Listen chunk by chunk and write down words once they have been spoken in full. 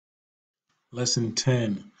Lesson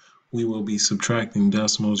 10, we will be subtracting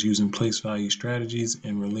decimals using place value strategies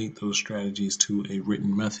and relate those strategies to a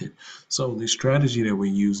written method. So the strategy that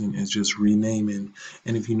we're using is just renaming.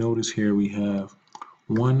 And if you notice here, we have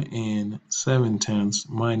 1 7/10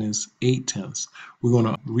 minus 8/10. We're going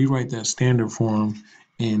to rewrite that standard form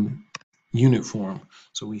in unit form.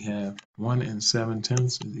 So we have 1 7/10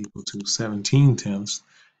 is equal to 17/10,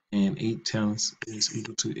 and 8/10 is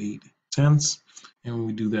equal to 8/10. And when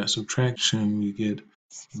we do that subtraction, we get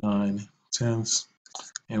 9/10,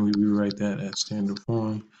 and we rewrite that as standard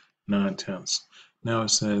form, 9/10. Now it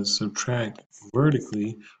says subtract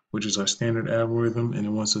vertically, which is our standard algorithm, and it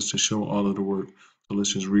wants us to show all of the work. So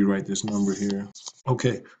let's just rewrite this number here.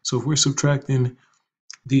 Okay, so if we're subtracting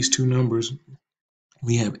these two numbers,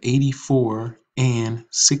 we have 84 and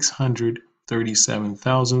 637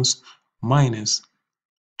 thousandths minus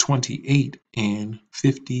 28 and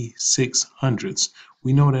 56 hundredths.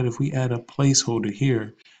 We know that if we add a placeholder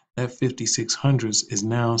here, that 56 hundredths is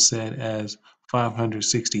now set as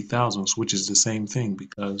 560 thousandths, which is the same thing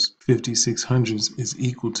because 56 hundredths is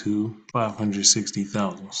equal to 560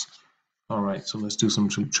 thousandths. All right, so let's do some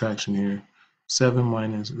subtraction here. 7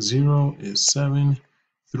 minus 0 is 7.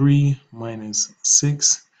 3 minus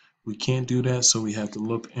 6, we can't do that, so we have to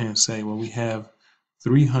look and say, well, we have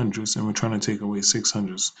 3 hundredths and we're trying to take away 6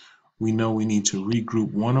 hundredths. We know we need to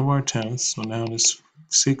regroup one of our tenths, so now this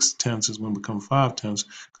 6 tenths is going to become 5 tenths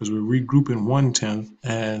because we're regrouping 1 tenth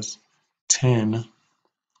as 10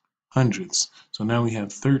 hundredths. So now we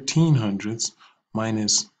have 13 hundredths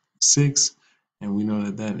minus 6, and we know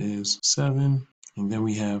that that is 7. And then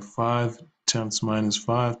we have 5 tenths minus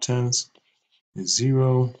 5 tenths is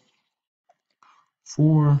 0.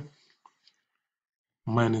 4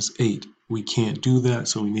 minus 8. We can't do that,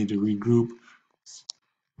 so we need to regroup.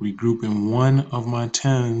 Regrouping one of my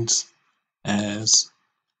tens as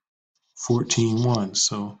 14 ones.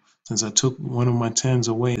 So since I took one of my tens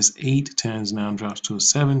away, it's 8 tens now drops to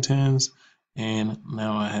 7 tens, and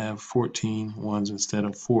now I have 14 ones instead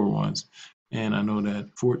of 4 ones. And I know that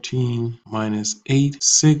 14 minus 8,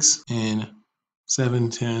 6, and 7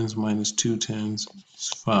 tens minus 2 tens is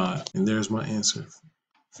 5. And there's my answer.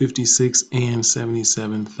 56 and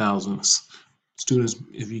 77 thousandths. Students,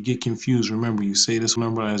 if you get confused, remember you say this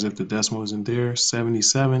number as if the decimal isn't there,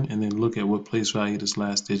 77, and then look at what place value this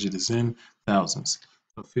last digit is in, thousandths.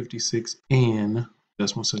 So 56 and,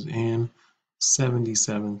 decimal says and,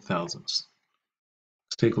 77 thousandths.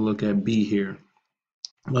 Let's take a look at B here.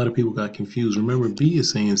 A lot of people got confused. Remember, B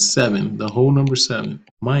is saying 7, the whole number 7,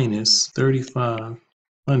 minus 35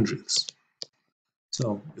 hundredths.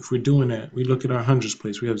 So if we're doing that, we look at our hundreds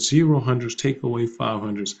place. We have 0 hundreds, take away 5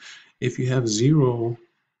 hundreds. If you have 0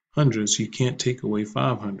 hundreds, you can't take away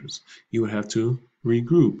 5 hundreds. You would have to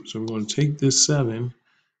regroup. So we're going to take this 7,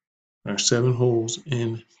 our 7 wholes,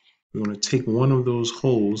 and we're going to take one of those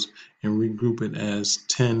wholes and regroup it as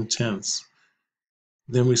 10 tenths.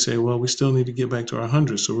 Then we say, well, we still need to get back to our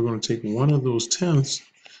hundreds. So we're going to take one of those tenths.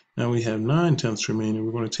 Now we have 9 tenths remaining.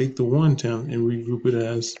 We're going to take the 1 tenth and regroup it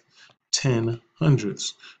as 10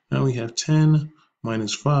 hundredths. Now we have 10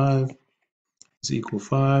 minus 5 is equal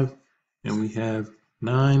 5, and we have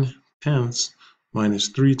 9 tenths minus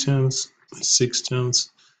 3 tenths is 6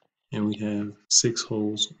 tenths, and we have 6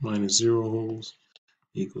 wholes minus 0 wholes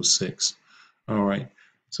equals 6. All right,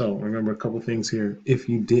 so remember a couple things here. If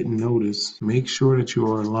you didn't notice, make sure that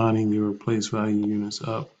you are aligning your place value units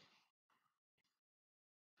up.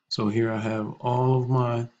 So here I have all of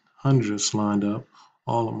my hundredths lined up,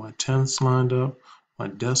 all of my tenths lined up, my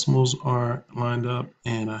decimals are lined up,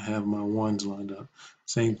 and I have my ones lined up.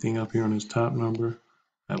 Same thing up here on this top number.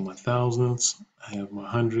 I have my thousandths, I have my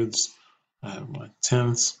hundredths, I have my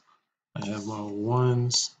tenths, I have my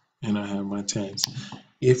ones, and I have my tens.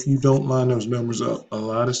 If you don't line those numbers up, a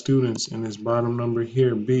lot of students in this bottom number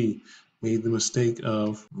here, B, made the mistake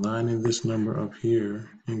of lining this number up here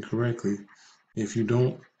incorrectly. If you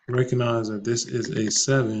don't recognize that this is a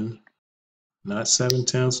 7, not 7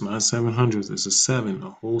 tenths, not 7 hundredths, it's a 7, a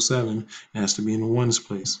whole 7, it has to be in the ones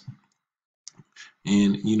place.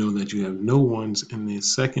 And you know that you have no ones in the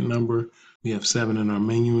second number. We have 7 in our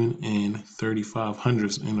minuend and 35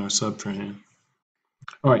 hundredths in our subtrahend.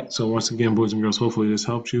 All right, so once again, boys and girls, hopefully this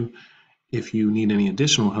helps you. If you need any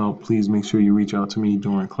additional help, please make sure you reach out to me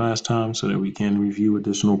during class time so that we can review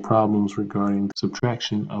additional problems regarding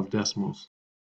subtraction of decimals.